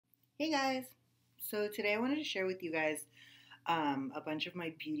Hey guys! So today I wanted to share with you guys a bunch of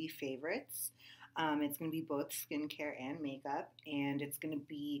my beauty favorites. It's going to be both skincare and makeup, and it's going to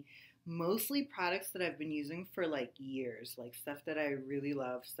be mostly products that I've been using for like years, like stuff that I really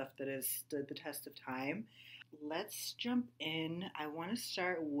love, stuff that has stood the test of time. Let's jump in. I want to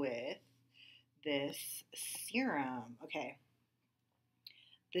start with this serum. Okay,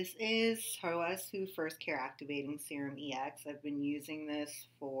 this is Sulwhasoo First Care Activating Serum EX. I've been using this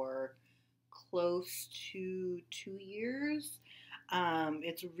for close to 2 years.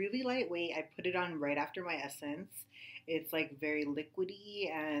 It's really lightweight. I put it on right after my essence. It's like very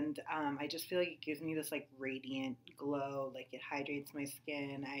liquidy, and I just feel like it gives me this like radiant glow. Like it hydrates my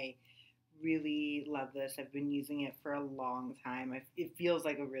skin. I really love this. I've been using it for a long time. It feels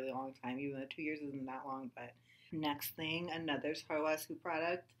like a really long time, even though 2 years isn't that long. But next thing, another Sulwhasoo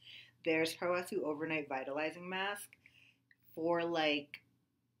product. There's Sulwhasoo Overnight Vitalizing Mask for like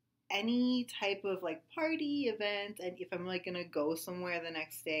any type of like party event, and if I'm like gonna go somewhere the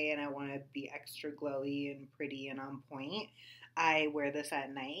next day and I want to be extra glowy and pretty and on point, I wear this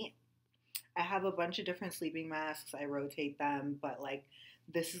at night. I have a bunch of different sleeping masks. I rotate them, but like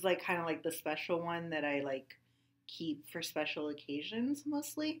this is like kind of like the special one that I like keep for special occasions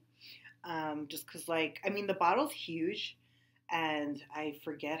mostly. Just because like I mean the bottle's huge and I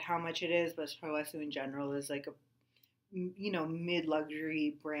forget how much it is, but Sulwhasoo in general is like a mid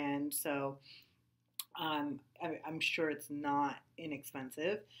luxury brand, so I'm sure it's not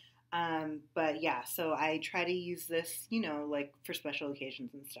inexpensive. But yeah, so I try to use this, like for special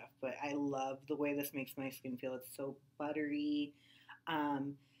occasions and stuff. But I love the way this makes my skin feel. It's so buttery.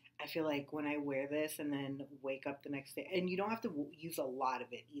 Um, I feel like when I wear this and then wake up the next day, and you don't have to use a lot of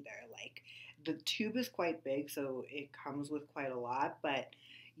it either. Like the tube is quite big, so it comes with quite a lot, but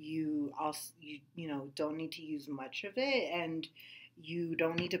you also don't need to use much of it, and you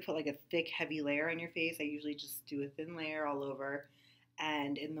don't need to put like a thick heavy layer on your face. I usually just do a thin layer all over,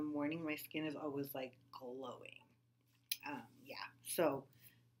 and in the morning my skin is always like glowing. Yeah, so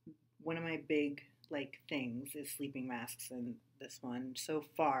one of my big like things is sleeping masks, and this one so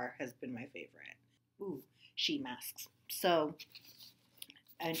far has been my favorite. Ooh, sheet masks. So,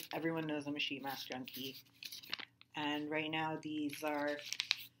 and everyone knows I'm a sheet mask junkie, and right now these are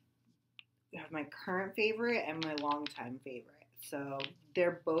have my current favorite and my longtime favorite. So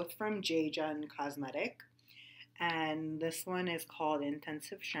they're both from J.One Cosmetic, and this one is called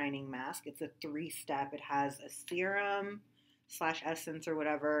Intensive Shining Mask. It's a 3-step. It has a serum slash essence or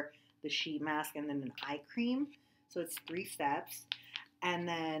whatever, the sheet mask, and then an eye cream. So it's 3 steps. And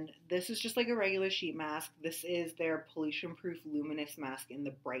then this is just like a regular sheet mask. This is their pollution-proof luminous mask in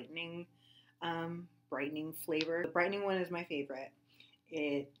the brightening flavor. The brightening one is my favorite.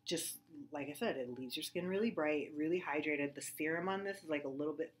 It just, like I said, it leaves your skin really bright, really hydrated. The serum on this is like a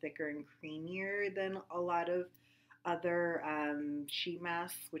little bit thicker and creamier than a lot of other sheet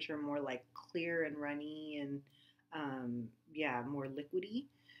masks, which are more like clear and runny and yeah, more liquidy.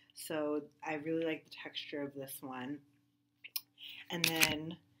 So I really like the texture of this one. And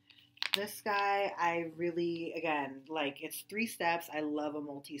then this guy, I really, again, like it's 3 steps. I love a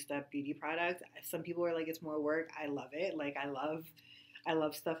multi-step beauty product. Some people are like, it's more work. I love it. Like I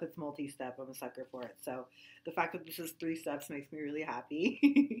love stuff that's multi-step. I'm a sucker for it. So the fact that this is 3 steps makes me really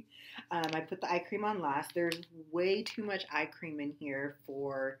happy. I put the eye cream on last. There's way too much eye cream in here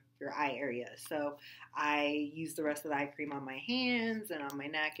for your eye area. So I use the rest of the eye cream on my hands and on my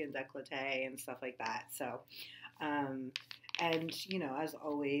neck and décolleté and stuff like that. So, and as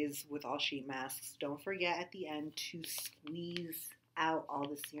always with all sheet masks, don't forget at the end to squeeze out all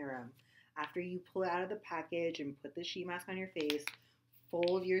the serum. After you pull it out of the package and put the sheet mask on your face,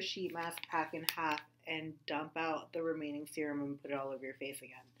 fold your sheet mask pack in half and dump out the remaining serum and put it all over your face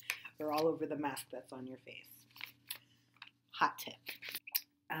again, or all over the mask that's on your face. Hot tip.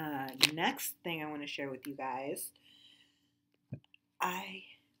 Next thing I want to share with you guys, I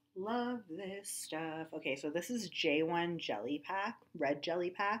love this stuff. Okay, so this is J.One Jelly Pack, Red Jelly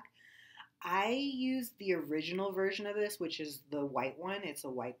Pack. I used the original version of this, which is the white one. It's a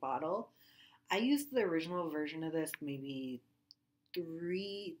white bottle. I used the original version of this maybe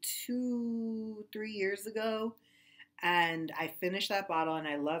 3 years ago, and I finished that bottle and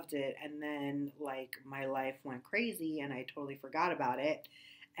I loved it, and then like my life went crazy and I totally forgot about it,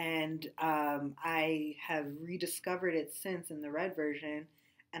 and I have rediscovered it since in the red version,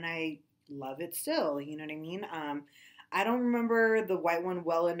 and I love it still. You know what I mean? I don't remember the white one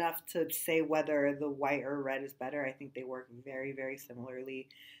well enough to say whether the white or red is better. I think they work very, very similarly.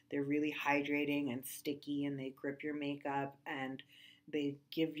 They're really hydrating and sticky, and they grip your makeup, and they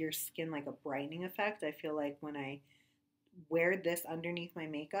give your skin like a brightening effect. I feel like when I wear this underneath my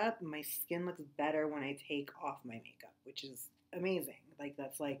makeup, my skin looks better when I take off my makeup, which is amazing. Like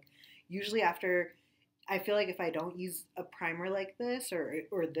that's like usually after I feel like if I don't use a primer like this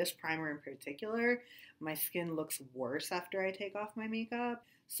or this primer in particular, my skin looks worse after I take off my makeup.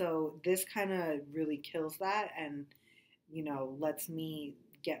 So this kind of really kills that and lets me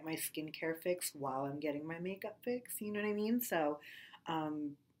get my skincare fix while I'm getting my makeup fix. You know what I mean? So,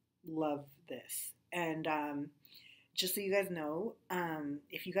 um, love this. And just so you guys know,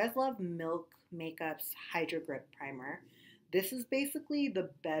 if you guys love Milk Makeup's Hydro Grip Primer, this is basically the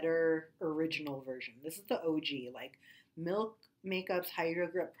better original version. This is the OG. Like Milk Makeup's Hydro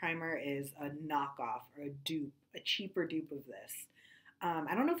Grip Primer is a knockoff or a dupe, a cheaper dupe of this.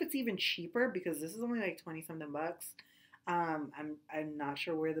 I don't know if it's even cheaper because this is only like 20 something bucks. I'm not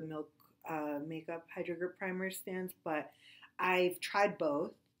sure where the Milk Makeup Hydro Grip Primer stands, but I've tried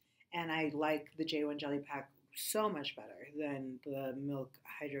both, and I like the J.One Jelly Pack so much better than the Milk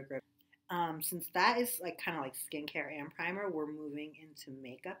Hydro Grip. Since that is like kind of like skincare and primer, we're moving into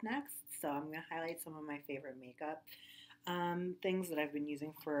makeup next. So I'm gonna highlight some of my favorite makeup things that I've been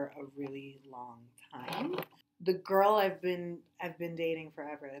using for a really long time. The girl I've been dating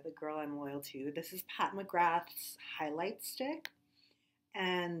forever, the girl I'm loyal to. This is Pat McGrath's highlight stick,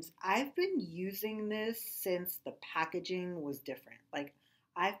 and I've been using this since the packaging was different. Like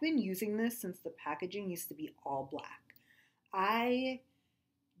I've been using this since the packaging used to be all black. I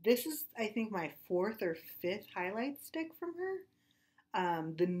This is I think my fourth or fifth highlight stick from her.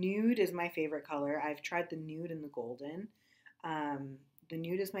 The nude is my favorite color. I've tried the nude and the golden. Um, the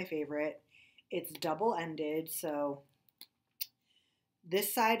nude is my favorite. It's double ended, so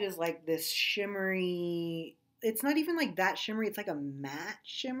this side is like this shimmery. It's not even like that shimmery. It's like a matte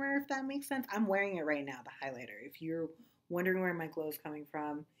shimmer, if that makes sense. I'm wearing it right now, the highlighter. If you're wondering where my glow is coming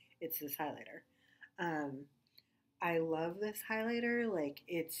from, it's this highlighter. Um, I love this highlighter. Like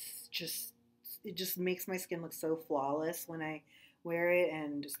it just makes my skin look so flawless when I wear it,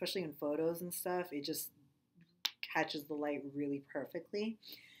 and especially in photos and stuff, it just catches the light really perfectly.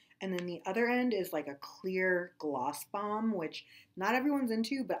 And then the other end is like a clear gloss bomb, which not everyone's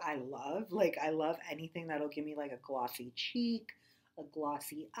into, but I love. Like I love anything that'll give me like a glossy cheek, a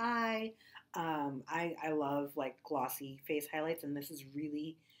glossy eye. I love like glossy face highlights, and this is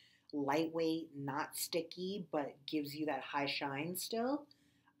really lightweight, not sticky, but gives you that high shine still.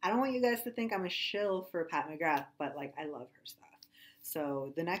 I don't want you guys to think I'm a shill for Pat McGrath, but like I love her stuff.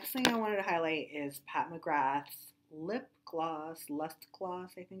 So the next thing I wanted to highlight is Pat McGrath's lip gloss, Lust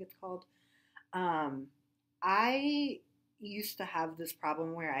Gloss, I think it's called. Um, I used to have this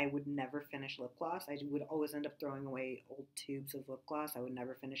problem where I would never finish lip gloss. I would always end up throwing away old tubes of lip gloss. I would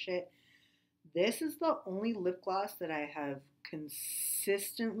never finish it. This is the only lip gloss that I have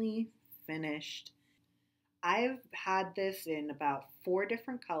consistently finished. I've had this in about four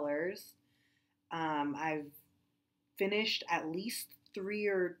different colors. I've finished at least three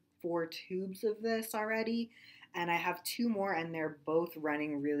or four tubes of this already, and I have two more, and they're both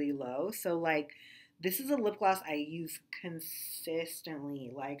running really low. So, like, this is a lip gloss I use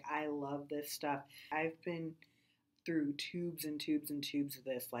consistently. Like, I love this stuff. I've been through tubes and tubes and tubes of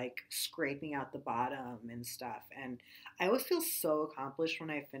this, like scraping out the bottom and stuff. And I always feel so accomplished when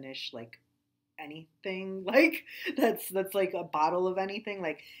I finish like anything like that's like a bottle of anything,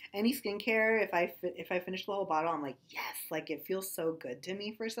 like any skincare. If I finish the whole bottle, I'm like yes, like it feels so good to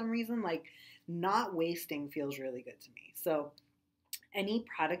me for some reason. Like not wasting feels really good to me. So any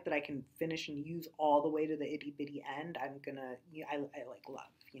product that I can finish and use all the way to the itty bitty end, I'm gonna I like love,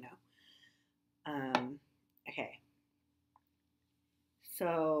 you know. Okay,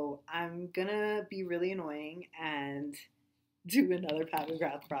 so I'm gonna be really annoying and do another Pat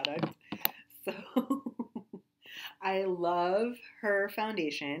McGrath product. So I love her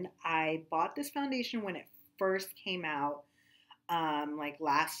foundation. I bought this foundation when it first came out, like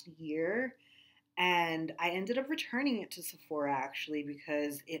last year, and I ended up returning it to Sephora actually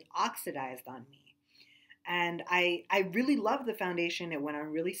because it oxidized on me. And I really love the foundation. It went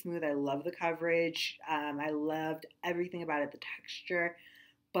on really smooth. I love the coverage. I loved everything about it, the texture.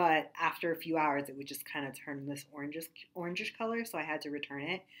 But after a few hours, it would just kind of turn this orangish color, so I had to return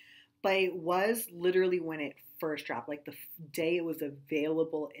it. But it was literally when it first dropped, like the day it was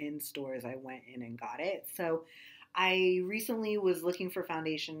available in stores, I went in and got it. So I recently was looking for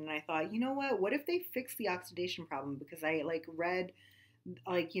foundation, and I thought, you know what? What if they fix the oxidation problem? Because I like read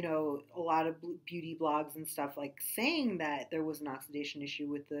like a lot of beauty blogs and stuff like saying that there was an oxidation issue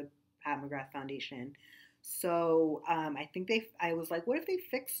with the Pat McGrath foundation. So I think I was like, what if they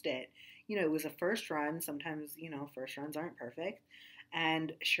fixed it? It was a first run. Sometimes first runs aren't perfect.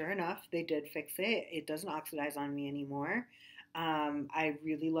 And sure enough, they did fix it. It doesn't oxidize on me anymore. I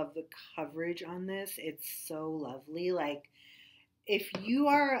really love the coverage on this. It's so lovely. Like, if you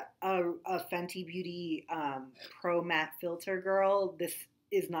are a Fenty Beauty Pro Matte Filter girl, this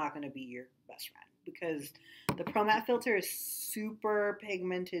is not going to be your best friend because the Pro Matte Filter is super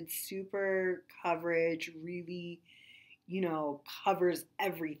pigmented, super coverage, really, covers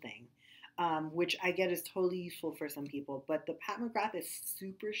everything, which I get is totally useful for some people. But the Pat McGrath is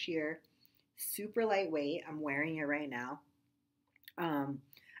super sheer, super lightweight. I'm wearing it right now. Um,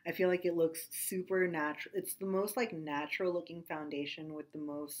 I feel like it looks super natural. It's the most like natural looking foundation with the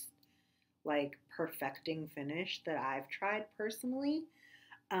most like perfecting finish that I've tried personally.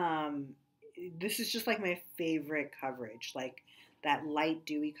 Um, this is just like my favorite coverage, like that light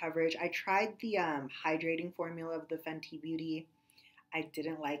dewy coverage. I tried the hydrating formula of the Fenty Beauty. I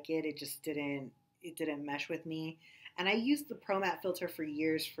didn't like it. It didn't mesh with me. And I used the Pro Matte filter for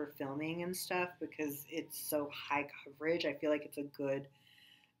years for filming and stuff because it's so high coverage. I feel like it's a good,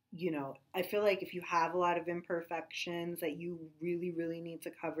 I feel like if you have a lot of imperfections that you really, really need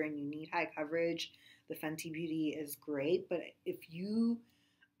to cover and you need high coverage, the Fenty Beauty is great. But if you,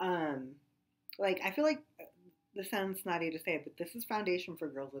 I feel like this sounds snotty to say, but this is foundation for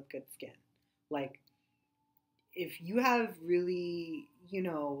girls with good skin. Like, if you have really,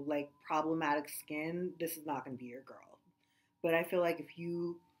 problematic skin, this is not going to be your girl. But I feel like if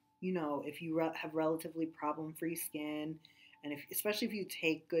you have relatively problem-free skin, and especially if you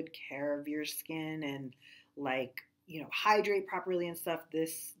take good care of your skin and like, hydrate properly and stuff,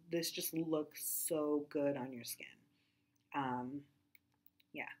 this just looks so good on your skin. Um,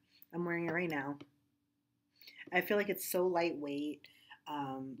 yeah, I'm wearing it right now. I feel like it's so lightweight,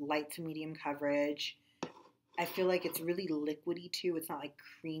 light to medium coverage. I feel like it's really liquidy too. It's not like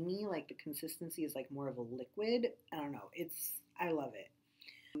creamy. Like the consistency is like more of a liquid. I don't know. I love it.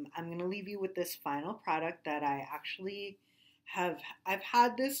 I'm gonna leave you with this final product that I actually I've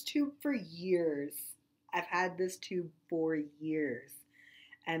had this tube for years. I've had this tube for years.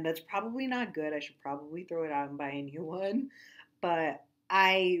 And that's probably not good. I should probably throw it out and buy a new one. But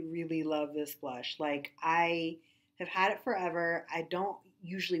I really love this blush. Like, I have had it forever. I don't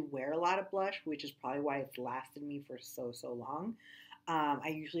usually wear a lot of blush, which is probably why it's lasted me for so, so long. I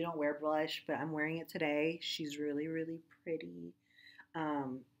usually don't wear blush, but I'm wearing it today. She's really, really pretty.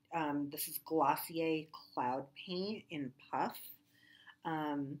 Um, this is Glossier Cloud Paint in Puff.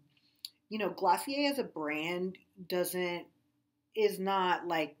 Um, Glossier as a brand doesn't is not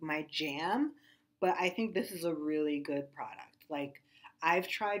like my jam, but I think this is a really good product. Like, I've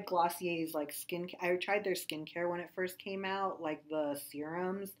tried Glossier's like skin. I tried their skincare when it first came out, like the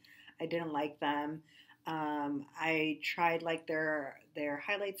serums. I didn't like them. I tried like their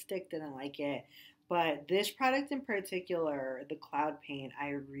highlight stick, didn't like it. But this product in particular, the Cloud Paint, I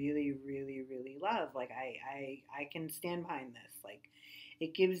really, really, really love. Like, I can stand behind this. Like,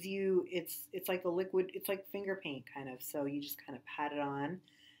 it gives you it's like a liquid, it's like finger paint kind of. So you just kind of pat it on,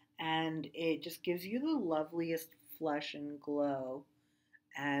 and it just gives you the loveliest flush and glow.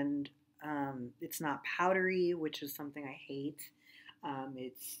 And it's not powdery, which is something I hate.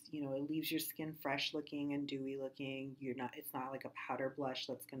 It leaves your skin fresh looking and dewy looking. It's not like a powder blush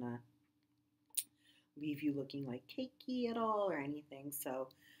that's gonna leave you looking like cakey at all or anything. So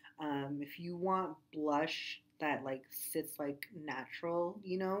if you want blush that like sits like natural,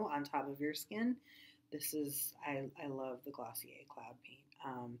 on top of your skin, I love the Glossier Cloud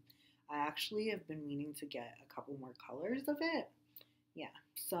Paint. I actually have been meaning to get a couple more colors of it. Yeah,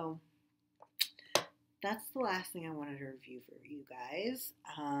 so that's the last thing I wanted to review for you guys.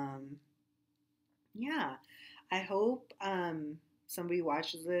 Yeah, I hope somebody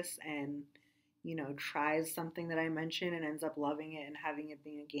watches this and tries something that I mentioned and ends up loving it and having it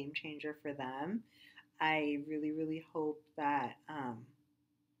being a game changer for them. I really, really hope that I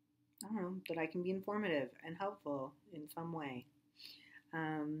don't know, that I can be informative and helpful in some way.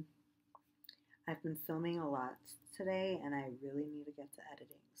 Um, I've been filming a lot today, and I really need to get to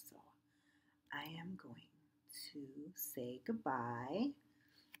editing, so I am going to say goodbye.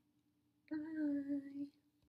 Bye.